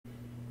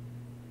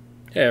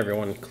Hey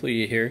everyone,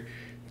 Clea here.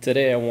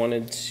 Today I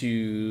wanted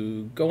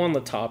to go on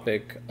the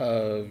topic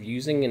of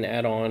using an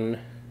add-on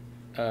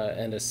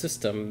and a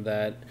system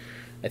that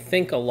I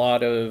think a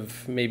lot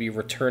of maybe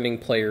returning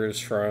players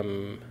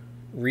from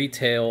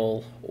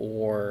retail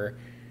or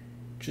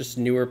just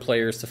newer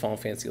players to Final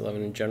Fantasy XI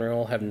in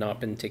general have not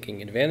been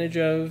taking advantage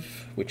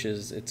of, which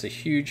is it's a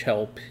huge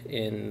help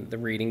in the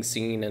raiding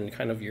scene and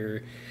kind of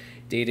your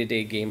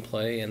day-to-day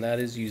gameplay, and that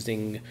is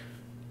using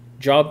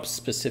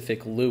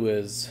job-specific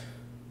Luas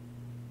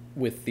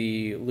with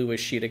the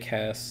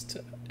Luashitacast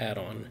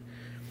add-on.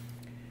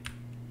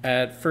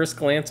 At first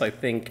glance, I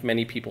think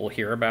many people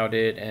hear about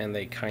it and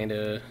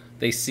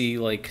they see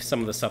like some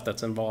of the stuff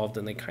that's involved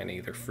and they kind of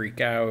either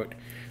freak out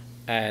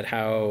at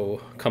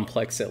how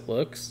complex it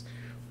looks,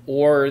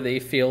 or they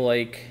feel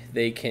like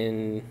they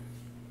can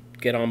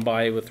get on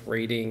by with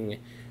raiding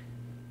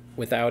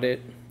without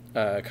it,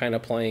 kind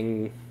of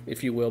playing,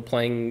 if you will,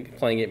 playing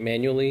it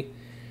manually.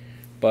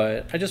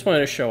 But I just wanted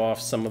to show off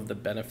some of the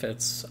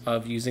benefits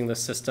of using the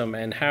system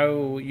and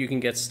how you can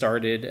get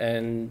started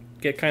and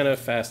get kind of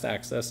fast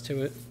access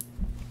to it.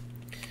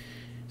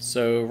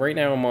 So right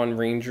now I'm on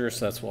Ranger,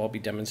 so that's what I'll be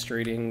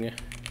demonstrating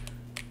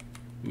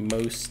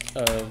most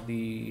of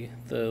the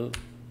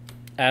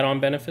add-on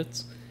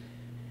benefits.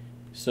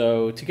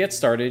 So to get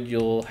started,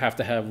 you'll have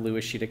to have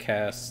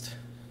Luashitacast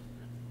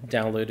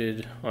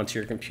downloaded onto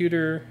your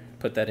computer,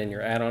 put that in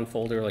your add-on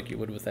folder like you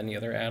would with any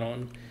other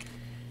add-on.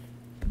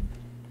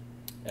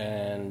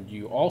 And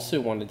you also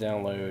want to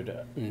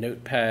download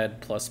Notepad++.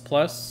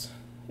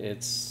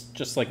 It's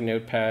just like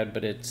Notepad,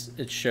 but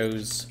it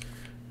shows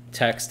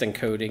text and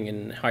coding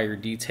in higher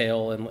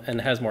detail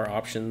and has more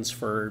options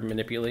for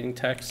manipulating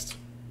text.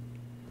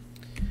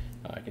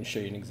 I can show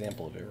you an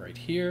example of it right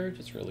here,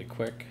 just really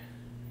quick.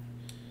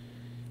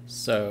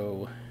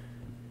 So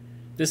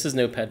this is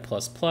Notepad++,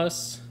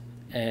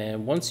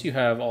 and once you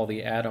have all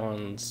the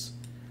add-ons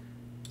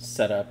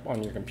set up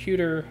on your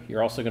computer,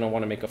 you're also going to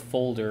want to make a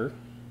folder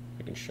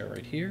I can show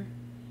right here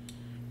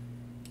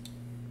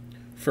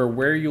for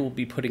where you'll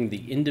be putting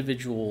the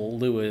individual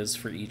Luas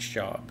for each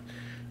job.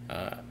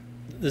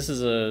 This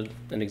is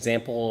an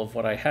example of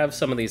what I have.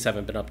 Some of these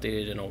haven't been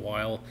updated in a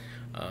while,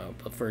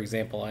 but for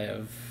example, I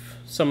have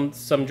some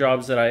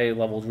jobs that I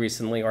leveled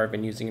recently or I've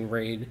been using in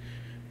Raid: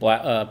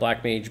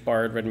 Black Mage,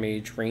 Bard, Red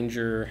Mage,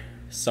 Ranger,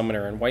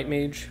 Summoner, and White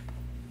Mage.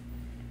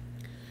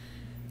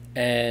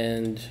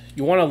 And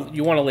you want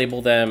to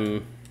label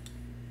them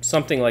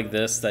something like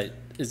this that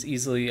is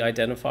easily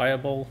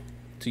identifiable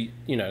to,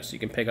 so you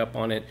can pick up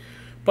on it.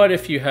 But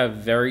if you have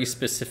very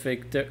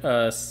specific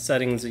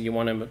settings that you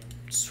want to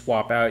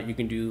swap out, you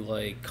can do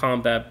like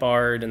Combat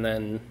Bard and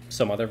then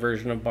some other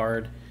version of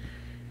Bard.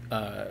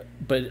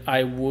 But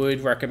I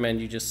would recommend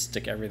you just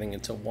stick everything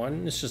into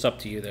one. It's just up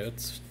to you though.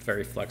 It's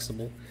very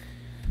flexible.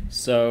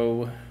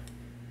 So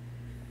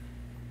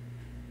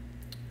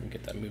let me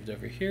get that moved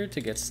over here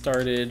to get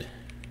started.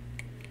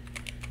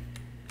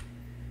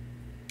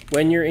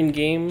 When you're in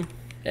game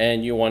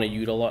and you want to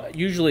utilize,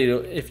 usually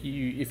if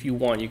you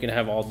want, you can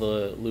have all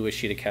the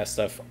Luashitacast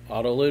stuff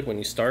auto load when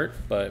you start,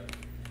 but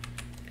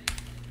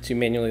to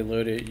manually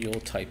load it, you'll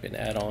type in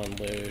add-on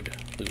load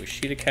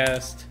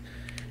Luashitacast.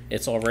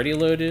 It's already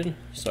loaded,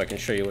 so I can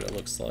show you what it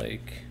looks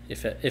like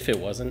if it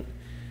wasn't.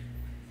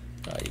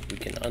 We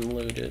can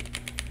unload it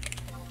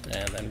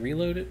and then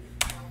reload it,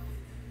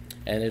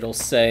 and it'll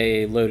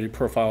say loaded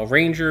profile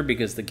Ranger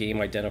because the game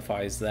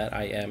identifies that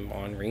I am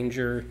on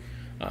Ranger.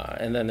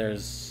 And then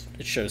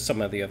it shows some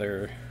of the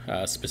other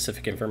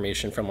specific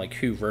information from like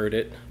who wrote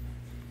it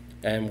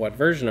and what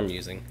version I'm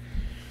using.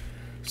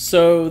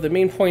 So the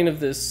main point of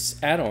this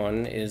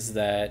add-on is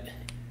that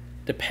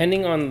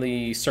depending on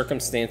the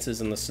circumstances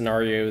and the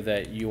scenario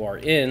that you are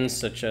in,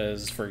 such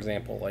as, for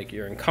example, like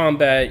you're in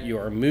combat, you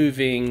are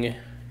moving,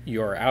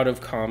 you're out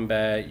of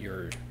combat,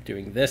 you're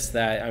doing this,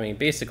 that, I mean,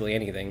 basically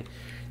anything,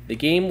 the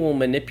game will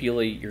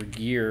manipulate your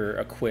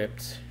gear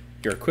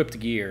your equipped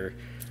gear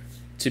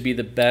to be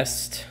the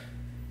best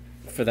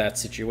for that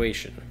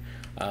situation.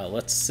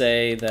 Let's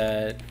say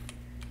that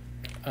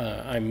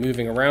I'm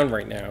moving around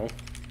right now.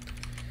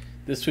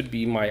 This would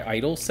be my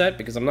idle set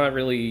because I'm not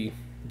really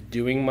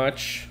doing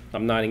much.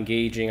 I'm not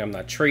engaging, I'm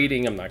not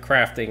trading, I'm not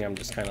crafting, I'm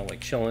just kind of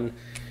like chilling.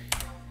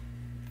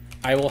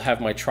 I will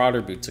have my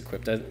trotter boots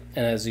equipped, and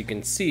as you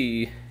can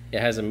see, it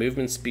has a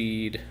movement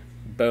speed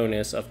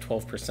bonus of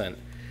 12%.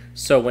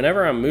 So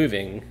whenever I'm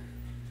moving,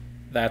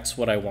 that's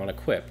what I want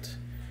equipped.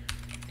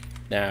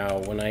 Now,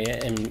 when I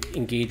am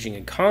engaging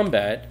in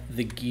combat,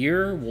 the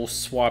gear will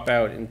swap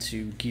out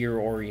into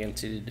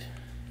gear-oriented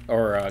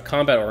or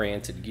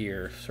combat-oriented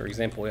gear. For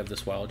example, we have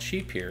this wild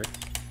sheep here.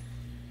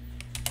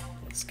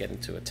 Let's get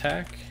into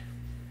attack.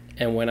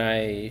 And when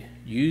I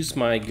use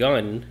my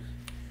gun,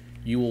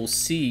 you will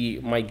see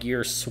my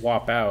gear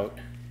swap out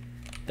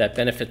that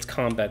benefits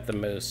combat the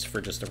most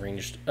for just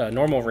a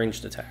normal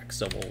ranged attack.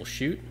 So we'll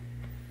shoot.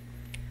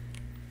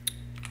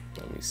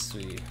 Let me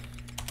see.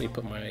 Let me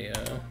put my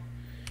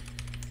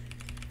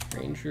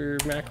Ranger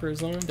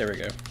macros on. There we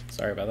go.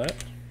 Sorry about that.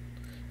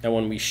 Now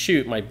when we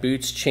shoot, my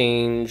boots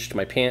changed,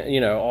 my pants,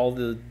 all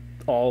the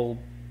all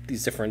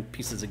these different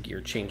pieces of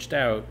gear changed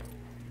out.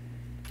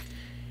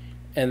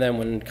 And then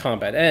when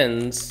combat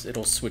ends,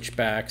 it'll switch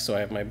back, so I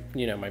have my,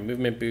 my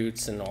movement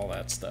boots and all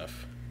that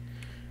stuff.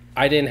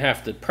 I didn't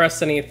have to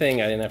press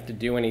anything, I didn't have to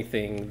do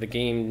anything. The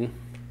game,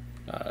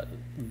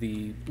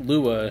 the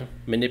Lua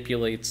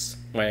manipulates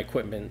my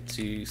equipment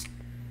to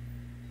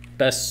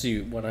best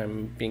suit what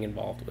I'm being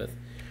involved with.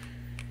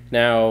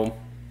 Now,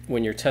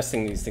 when you're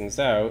testing these things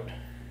out,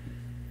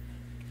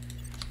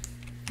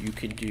 you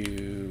could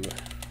do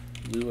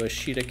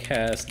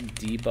Luashitacast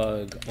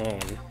debug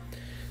on.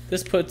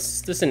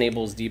 This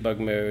enables debug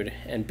mode,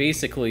 and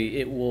basically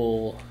it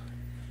will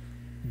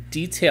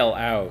detail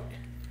out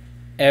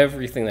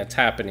everything that's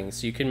happening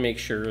so you can make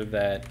sure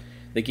that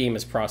the game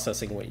is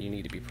processing what you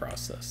need to be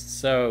processed.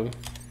 So,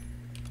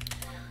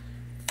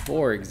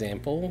 for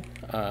example,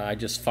 I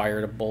just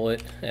fired a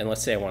bullet, and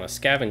let's say I want to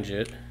scavenge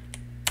it.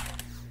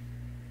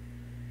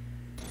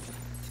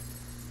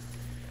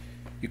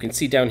 You can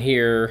see down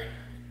here,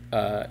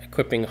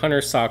 equipping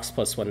hunter socks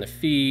plus 1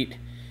 defeat.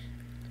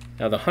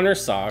 Now the hunter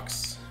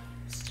socks,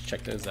 let's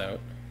check those out.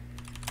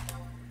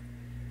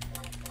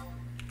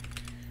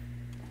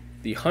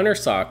 The hunter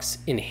socks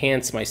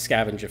enhance my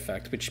scavenge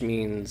effect, which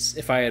means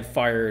if I had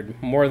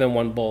fired more than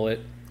 1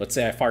 bullet, let's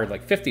say I fired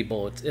like 50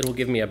 bullets, it'll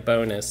give me a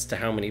bonus to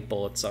how many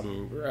bullets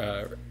I'm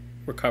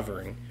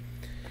recovering.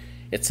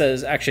 It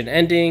says action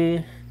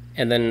ending,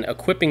 and then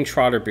equipping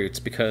trotter boots,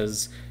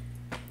 because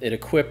it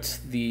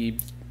equipped the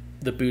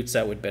boots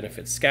that would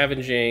benefit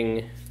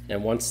scavenging,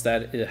 and once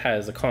that it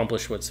has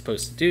accomplished what it's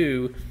supposed to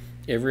do,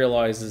 it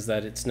realizes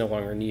that it's no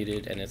longer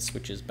needed, and it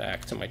switches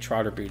back to my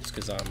trotter boots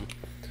because I'm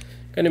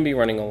going to be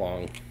running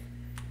along.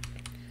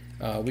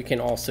 We can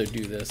also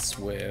do this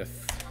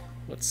with,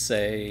 let's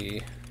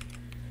say,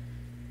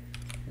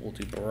 we'll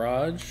do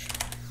barrage.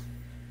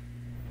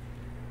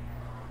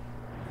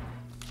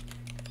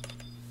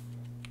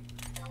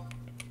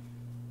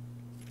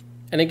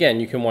 And again,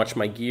 you can watch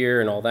my gear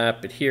and all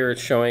that, but here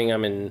it's showing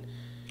I'm in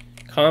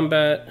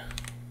combat.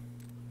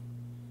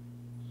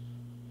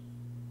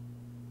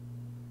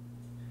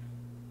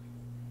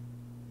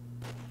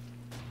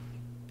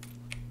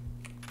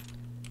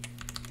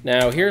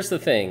 Now, here's the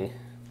thing.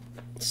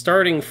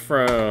 Starting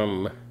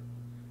from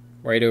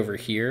right over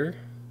here,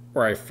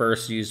 where I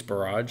first used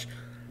barrage,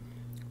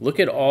 look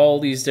at all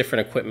these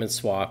different equipment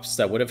swaps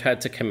that would have had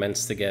to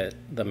commence to get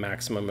the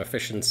maximum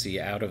efficiency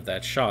out of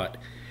that shot.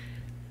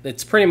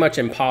 It's pretty much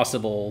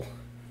impossible,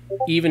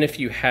 even if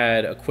you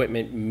had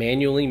equipment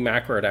manually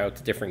macroed out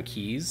to different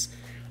keys,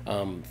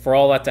 for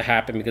all that to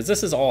happen, because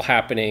this is all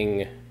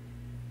happening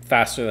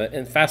faster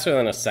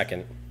than a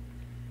second.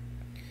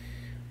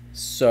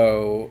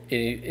 So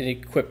it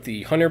equipped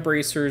the hunter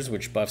bracers,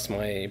 which buffs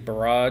my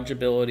barrage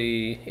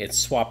ability. It's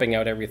swapping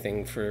out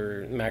everything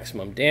for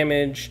maximum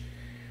damage.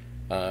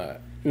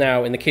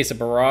 Now, in the case of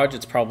barrage,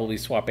 it's probably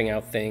swapping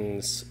out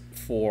things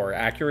for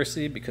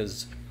accuracy,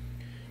 because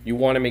you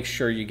want to make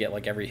sure you get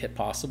like every hit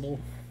possible,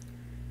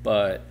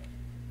 but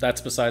that's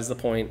besides the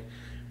point.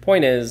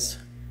 Point is,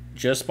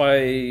 just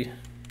by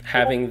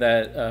having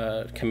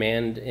that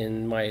command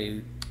in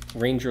my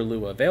Ranger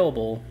Lua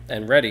available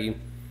and ready,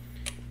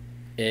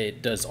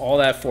 it does all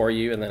that for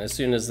you, and then as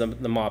soon as the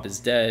mob is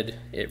dead,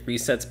 it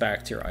resets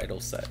back to your idle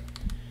set.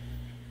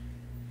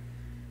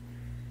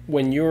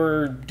 When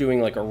you're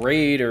doing like a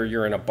raid or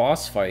you're in a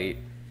boss fight,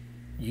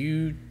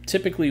 you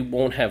typically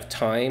won't have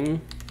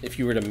time if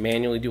you were to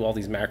manually do all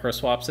these macro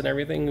swaps and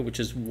everything, which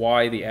is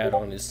why the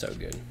add-on is so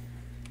good.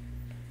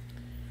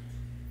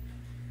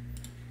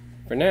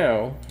 For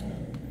now,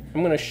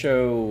 I'm going to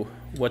show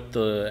what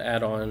the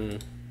add-on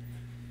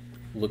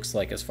looks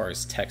like as far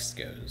as text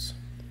goes.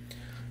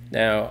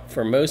 Now,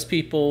 for most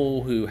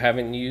people who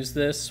haven't used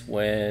this,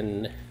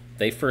 when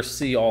they first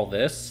see all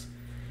this,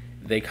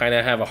 they kind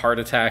of have a heart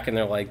attack and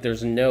they're like,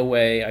 there's no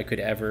way I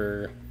could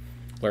ever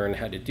learn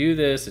how to do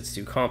this. It's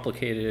too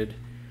complicated.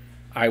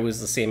 I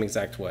was the same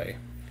exact way.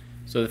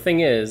 So the thing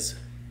is,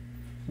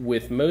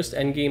 with most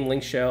endgame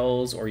link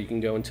shells, or you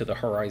can go into the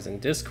Horizon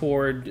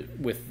Discord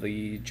with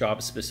the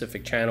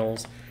job-specific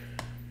channels,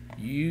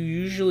 you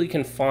usually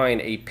can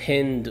find a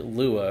pinned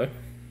Lua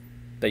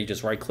that you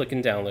just right-click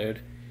and download.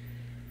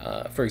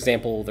 For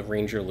example, the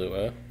Ranger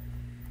Lua.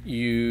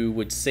 You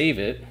would save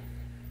it,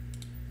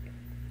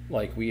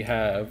 like we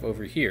have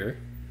over here.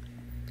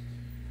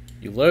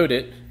 You load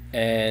it,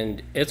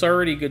 and it's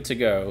already good to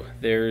go.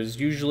 There's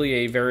usually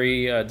a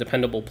very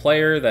dependable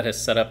player that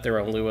has set up their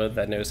own Lua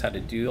that knows how to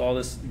do all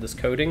this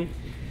coding.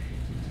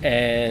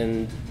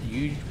 And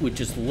you would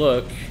just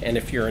look, and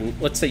if you're in,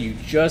 let's say you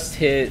just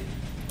hit,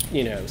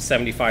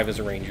 75 as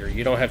a Ranger,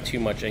 you don't have too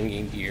much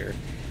endgame gear,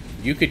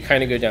 you could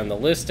kind of go down the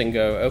list and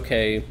go,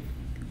 okay,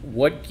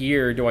 what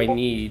gear do I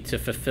need to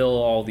fulfill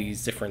all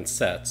these different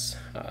sets?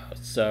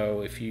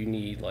 So if you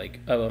need like,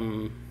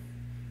 we'll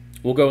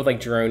go with like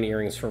drone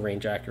earrings for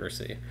range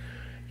accuracy.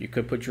 You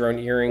could put drone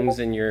earrings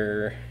in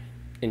your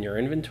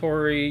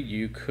inventory.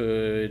 You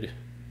could,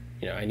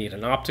 I need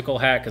an optical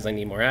hat because I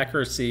need more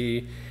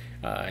accuracy.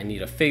 I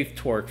need a faith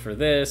torque for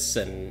this,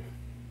 and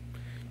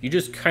You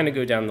just kind of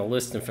go down the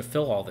list and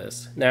fulfill all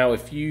this. Now,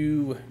 if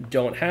you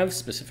don't have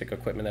specific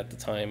equipment at the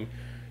time,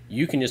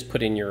 you can just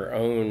put in your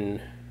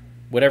own,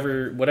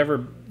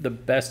 whatever the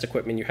best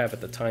equipment you have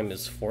at the time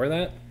is for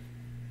that.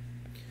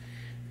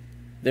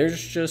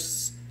 There's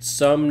just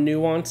some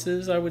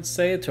nuances, I would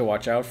say, to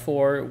watch out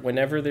for.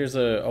 Whenever there's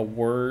a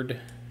word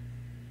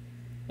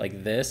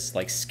like this,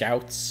 like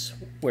scouts,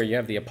 where you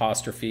have the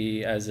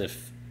apostrophe as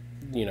if,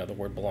 you know, the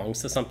word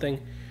belongs to something,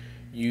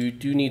 you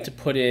do need to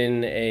put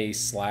in a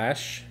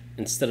slash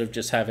instead of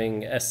just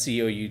having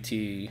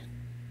SCOUT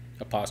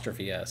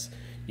apostrophe S.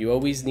 You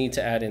always need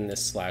to add in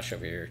this slash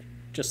over here,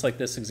 just like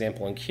this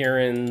example in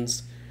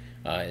Kieran's,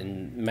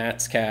 in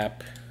Matt's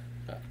cap,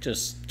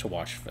 just to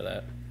watch for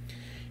that.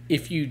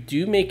 If you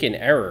do make an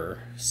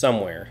error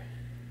somewhere,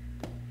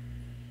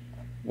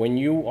 when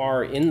you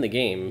are in the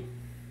game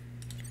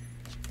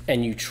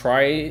and you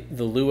try,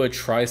 the Lua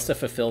tries to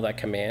fulfill that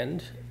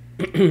command,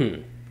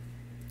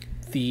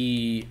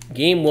 the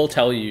game will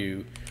tell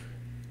you,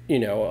 you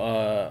know,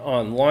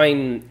 on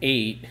line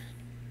 8,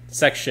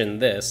 section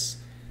this,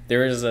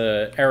 there is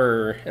a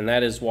error, and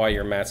that is why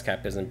your mass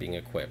cap isn't being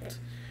equipped.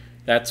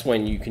 That's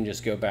when you can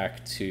just go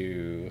back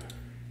to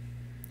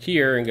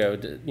here and go,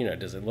 you know,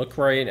 does it look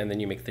right? And then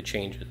you make the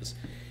changes.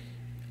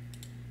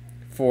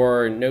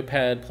 For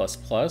Notepad++,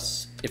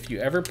 if you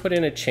ever put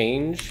in a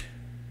change,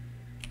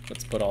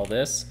 let's put all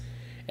this,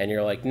 and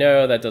you're like,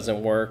 no, that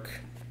doesn't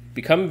work,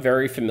 become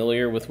very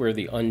familiar with where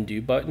the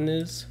undo button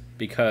is,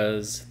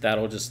 because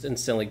that'll just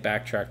instantly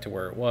backtrack to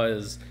where it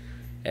was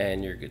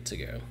and you're good to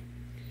go.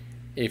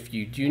 If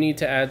you do need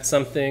to add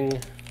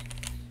something,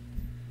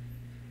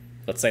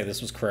 let's say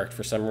this was correct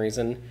for some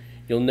reason,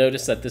 you'll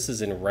notice that this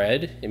is in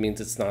red. It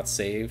means it's not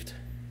saved.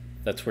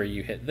 That's where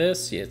you hit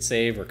this, you hit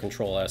save or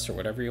Control S or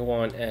whatever you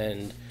want,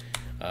 and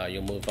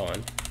you'll move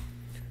on.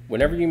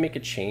 Whenever you make a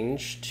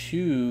change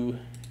to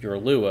your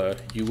Lua,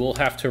 you will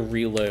have to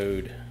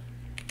reload.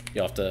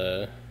 You'll have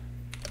to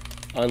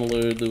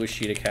unload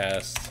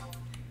Luashitacast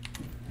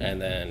and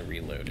then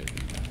reload it.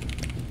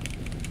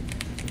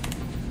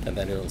 And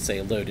then it'll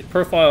say loaded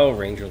profile,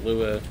 Ranger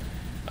Lua,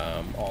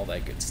 all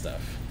that good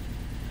stuff.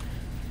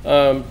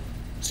 So,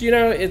 you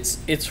know,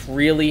 it's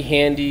really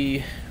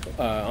handy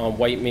on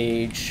White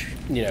Mage.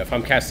 You know, if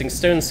I'm casting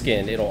Stone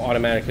Skin, it'll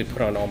automatically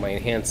put on all my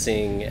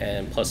enhancing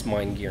and plus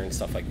mind gear and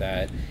stuff like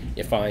that.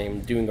 If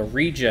I'm doing a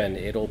regen,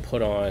 it'll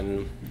put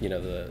on, you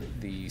know,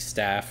 the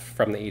staff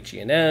from the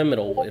HE&M.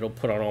 It'll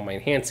put on all my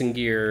enhancing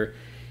gear.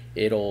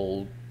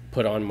 It'll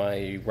put on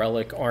my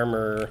relic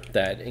armor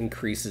that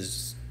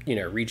increases, you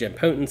know, regen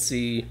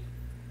potency.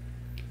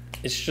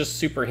 It's just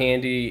super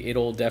handy.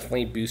 It'll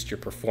definitely boost your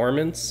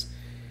performance.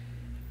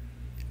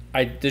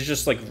 There's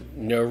just like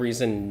no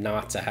reason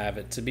not to have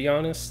it, to be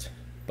honest.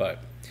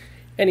 But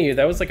anyway,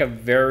 that was like a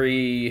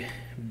very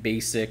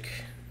basic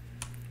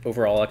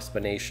overall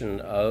explanation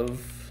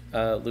of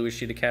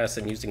Luashitacast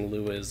and using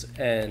Luas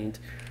and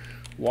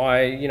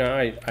why, you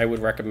know, I would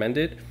recommend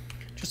it.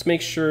 Just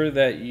make sure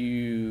that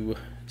you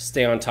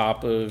stay on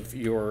top of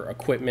your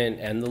equipment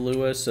and the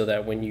Lua so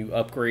that when you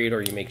upgrade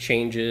or you make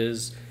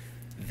changes,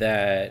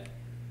 that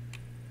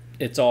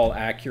it's all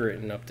accurate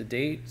and up to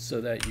date so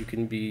that you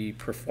can be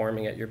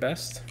performing at your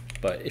best.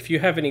 But if you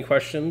have any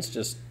questions,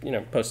 just, you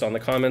know, post on the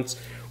comments,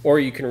 or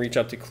you can reach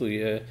out to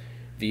Kluya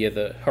via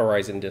the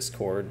Horizon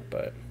Discord.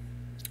 But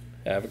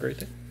have a great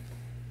day.